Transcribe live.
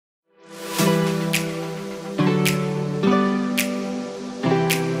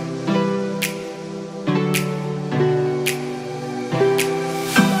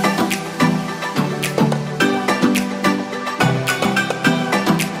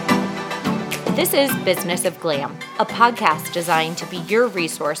This is Business of Glam, a podcast designed to be your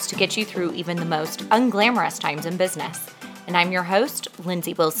resource to get you through even the most unglamorous times in business. And I'm your host,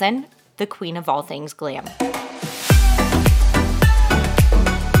 Lindsay Wilson, the queen of all things glam.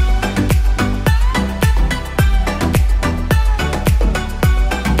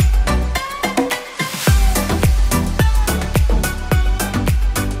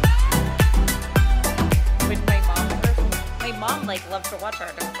 Loves to watch her,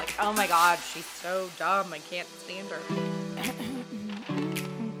 and I'm like, oh my god, she's so dumb, I can't stand her.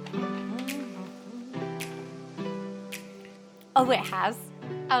 Oh, it has?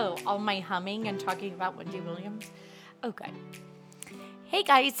 Oh, all my humming and talking about Wendy Williams? Oh, good. Hey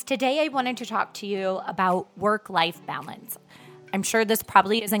guys, today I wanted to talk to you about work-life balance. I'm sure this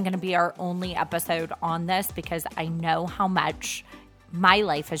probably isn't going to be our only episode on this because I know how much my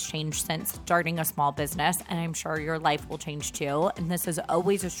life has changed since starting a small business, and I'm sure your life will change too. And this is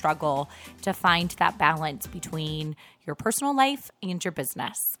always a struggle to find that balance between your personal life and your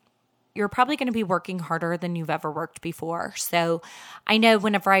business. You're probably going to be working harder than you've ever worked before. So I know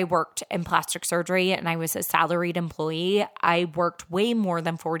whenever I worked in plastic surgery and I was a salaried employee, I worked way more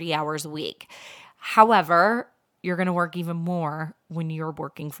than 40 hours a week. However, you're going to work even more when you're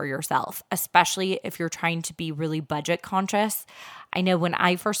working for yourself, especially if you're trying to be really budget conscious. I know when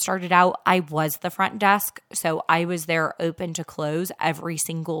I first started out, I was the front desk, so I was there open to close every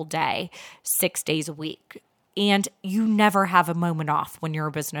single day, 6 days a week. And you never have a moment off when you're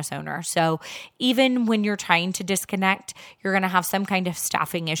a business owner. So even when you're trying to disconnect, you're going to have some kind of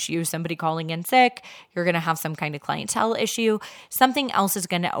staffing issue, somebody calling in sick, you're going to have some kind of clientele issue. Something else is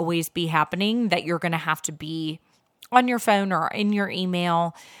going to always be happening that you're going to have to be on your phone or in your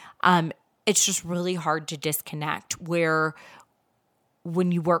email. It's just really hard to disconnect, where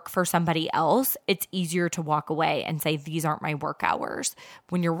when you work for somebody else, it's easier to walk away and say, these aren't my work hours.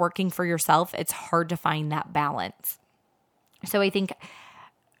 When you're working for yourself, it's hard to find that balance. So I think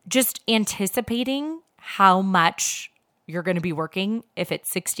just anticipating how much you're going to be working, if it's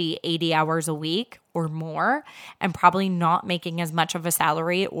 60, 80 hours a week or more, and probably not making as much of a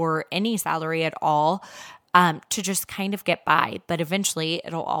salary or any salary at all, to just kind of get by, but eventually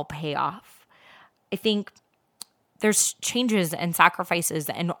it'll all pay off. I think there's changes and sacrifices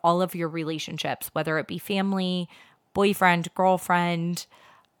in all of your relationships, whether it be family, boyfriend, girlfriend,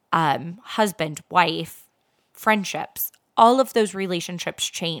 husband, wife, friendships. All of those relationships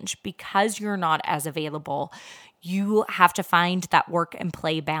change because you're not as available. You have to find that work and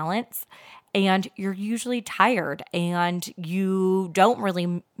play balance. And you're usually tired and you don't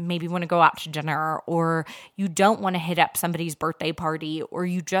really maybe want to go out to dinner, or you don't want to hit up somebody's birthday party, or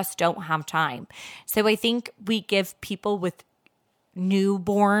you just don't have time. So I think we give people with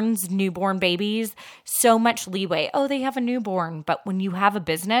newborn babies, so much leeway. Oh, they have a newborn. But when you have a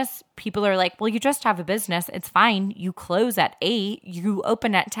business, people are like, well, you just have a business. It's fine. You close at 8, you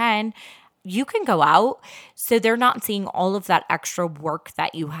open at 10. You can go out. So they're not seeing all of that extra work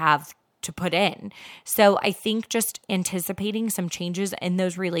that you have to put in. So I think just anticipating some changes in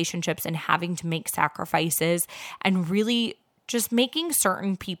those relationships and having to make sacrifices, and really just making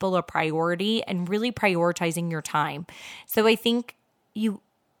certain people a priority and really prioritizing your time. So I think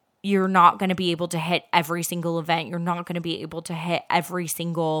you're not going to be able to hit every single event. You're not going to be able to hit every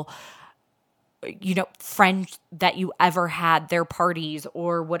single friend that you ever had, their parties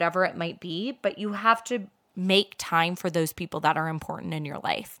or whatever it might be, but you have to make time for those people that are important in your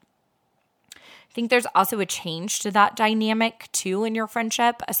life. I think there's also a change to that dynamic too in your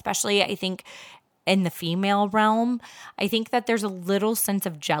friendship, especially I think in the female realm. I think that there's a little sense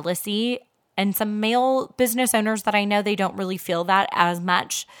of jealousy, and some male business owners that I know, they don't really feel that as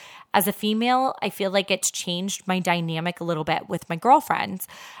much. As a female, I feel like it's changed my dynamic a little bit with my girlfriends.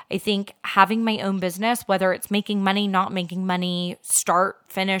 I think having my own business, whether it's making money, not making money, start,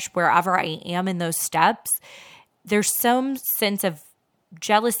 finish, wherever I am in those steps, there's some sense of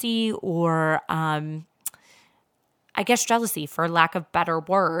jealousy, or I guess jealousy for lack of better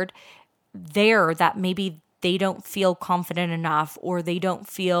word, there, that maybe they don't feel confident enough, or they don't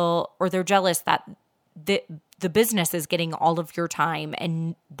feel, or they're jealous that the business is getting all of your time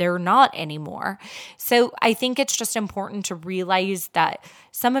and they're not anymore. So I think it's just important to realize that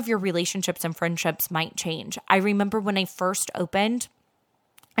some of your relationships and friendships might change. I remember when I first opened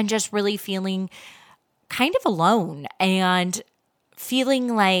and just really feeling kind of alone and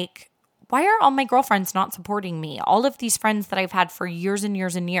feeling like, why are all my girlfriends not supporting me? All of these friends that I've had for years and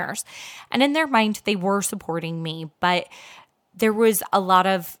years and years. And in their mind, they were supporting me, but there was a lot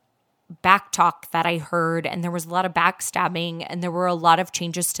of back talk that I heard, and there was a lot of backstabbing, and there were a lot of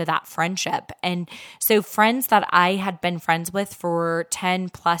changes to that friendship. And so friends that I had been friends with for 10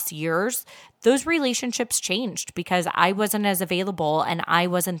 plus years, those relationships changed because I wasn't as available and I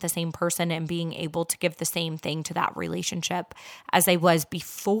wasn't the same person and being able to give the same thing to that relationship as I was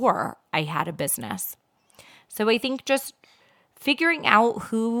before I had a business. So I think just figuring out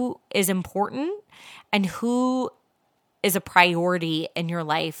who is important and who is a priority in your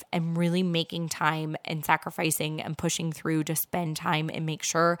life and really making time and sacrificing and pushing through to spend time and make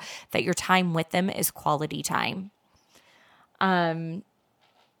sure that your time with them is quality time. You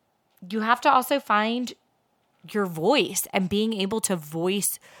have to also find your voice and being able to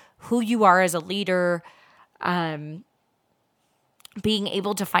voice who you are as a leader, being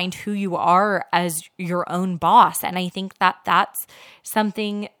able to find who you are as your own boss. And I think that that's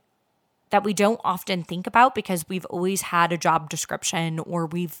something that we don't often think about because we've always had a job description or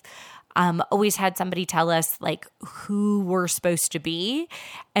we've always had somebody tell us like who we're supposed to be.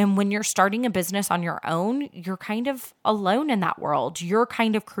 And when you're starting a business on your own, you're kind of alone in that world. You're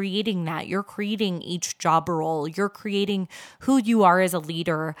kind of creating that. You're creating each job role. You're creating who you are as a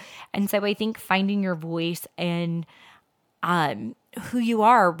leader. And so I think finding your voice and who you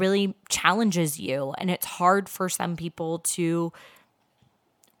are really challenges you. And it's hard for some people to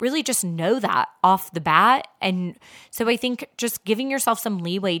really just know that off the bat. And so I think just giving yourself some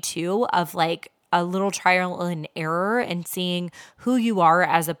leeway too of like a little trial and error and seeing who you are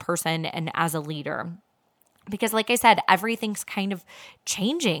as a person and as a leader. Because like I said, everything's kind of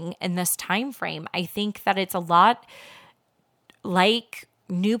changing in this time frame. I think that it's a lot like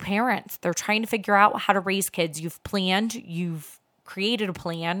new parents. They're trying to figure out how to raise kids. You've planned, you've created a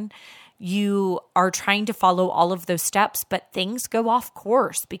plan, you are trying to follow all of those steps, but things go off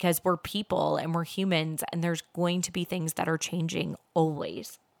course because we're people and we're humans, and there's going to be things that are changing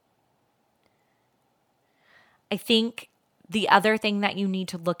always. I think the other thing that you need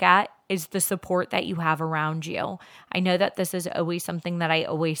to look at is the support that you have around you. I know that this is always something that I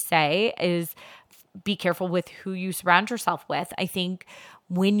always say is be careful with who you surround yourself with. I think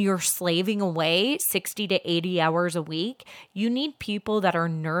when you're slaving away 60 to 80 hours a week, you need people that are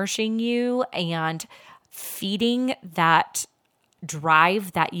nourishing you and feeding that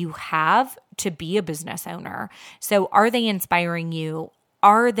drive that you have to be a business owner. So are they inspiring you?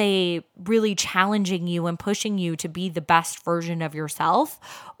 Are they really challenging you and pushing you to be the best version of yourself?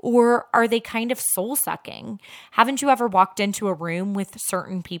 Or are they kind of soul sucking? Haven't you ever walked into a room with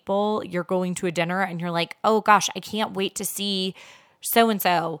certain people? You're going to a dinner and you're like, oh gosh, I can't wait to see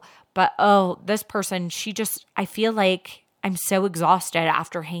so-and-so. But oh, this person, I feel like I'm so exhausted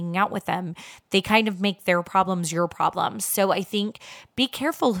after hanging out with them. They kind of make their problems your problems. So I think be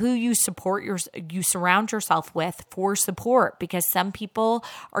careful who you surround yourself with for support, because some people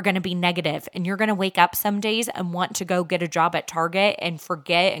are going to be negative and you're going to wake up some days and want to go get a job at Target and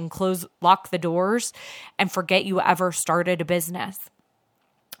forget and lock the doors and forget you ever started a business.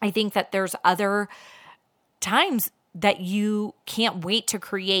 I think that there's other times that you can't wait to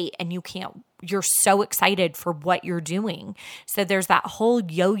create and you're so excited for what you're doing. So there's that whole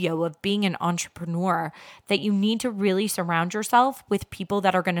yo-yo of being an entrepreneur that you need to really surround yourself with people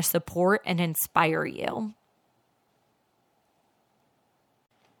that are going to support and inspire you.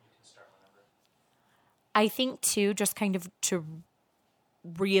 I think too, just kind of to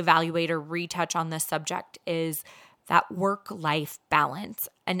reevaluate or retouch on this subject is that work-life balance.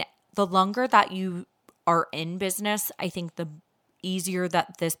 And the longer that you are in business, I think the easier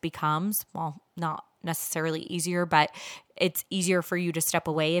that this becomes. Well, not necessarily easier, but it's easier for you to step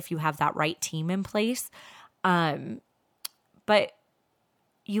away if you have that right team in place. But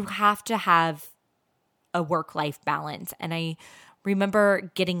you have to have a work-life balance. And I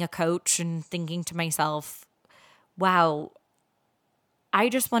remember getting a coach and thinking to myself, wow, I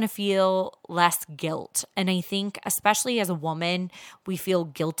just want to feel less guilt. And I think especially as a woman, we feel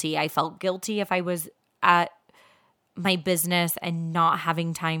guilty. I felt guilty if I was at my business and not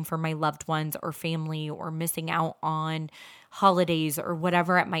having time for my loved ones or family or missing out on holidays or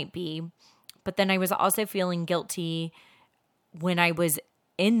whatever it might be. But then I was also feeling guilty when I was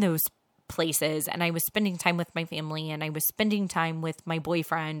in those places and I was spending time with my family and I was spending time with my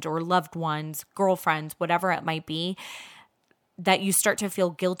boyfriend or loved ones, girlfriends, whatever it might be, that you start to feel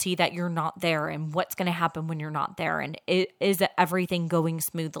guilty that you're not there and what's going to happen when you're not there. And is everything going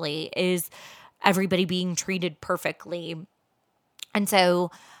smoothly? Is everybody being treated perfectly? And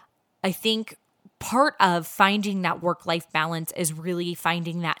so I think part of finding that work-life balance is really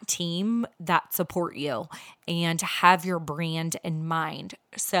finding that team that support you and have your brand in mind.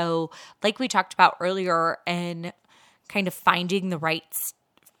 So like we talked about earlier, and kind of finding the right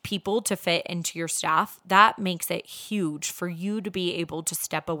people to fit into your staff, that makes it huge for you to be able to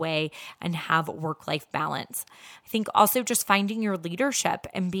step away and have work-life balance. I think also just finding your leadership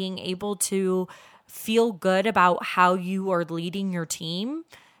and being able to feel good about how you are leading your team,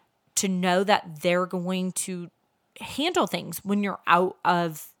 to know that they're going to handle things when you're out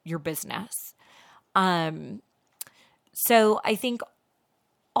of your business. So I think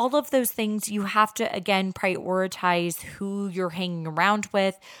all of those things, you have to, again, prioritize who you're hanging around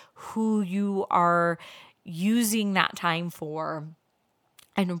with, who you are using that time for,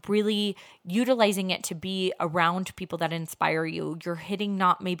 and really utilizing it to be around people that inspire you. You're hitting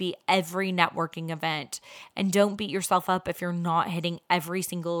not maybe every networking event, and don't beat yourself up if you're not hitting every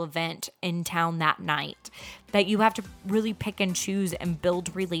single event in town that night. That you have to really pick and choose and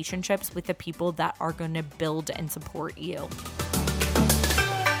build relationships with the people that are going to build and support you.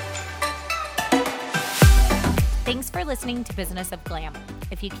 Thanks for listening to Business of Glam.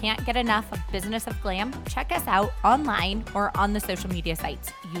 If you can't get enough of Business of Glam, check us out online or on the social media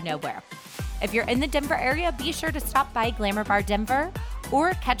sites, you know where. If you're in the Denver area, be sure to stop by Glamour Bar Denver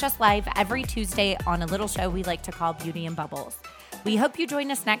or catch us live every Tuesday on a little show we like to call Beauty and Bubbles. We hope you join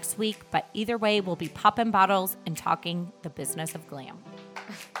us next week, but either way, we'll be popping bottles and talking the business of glam.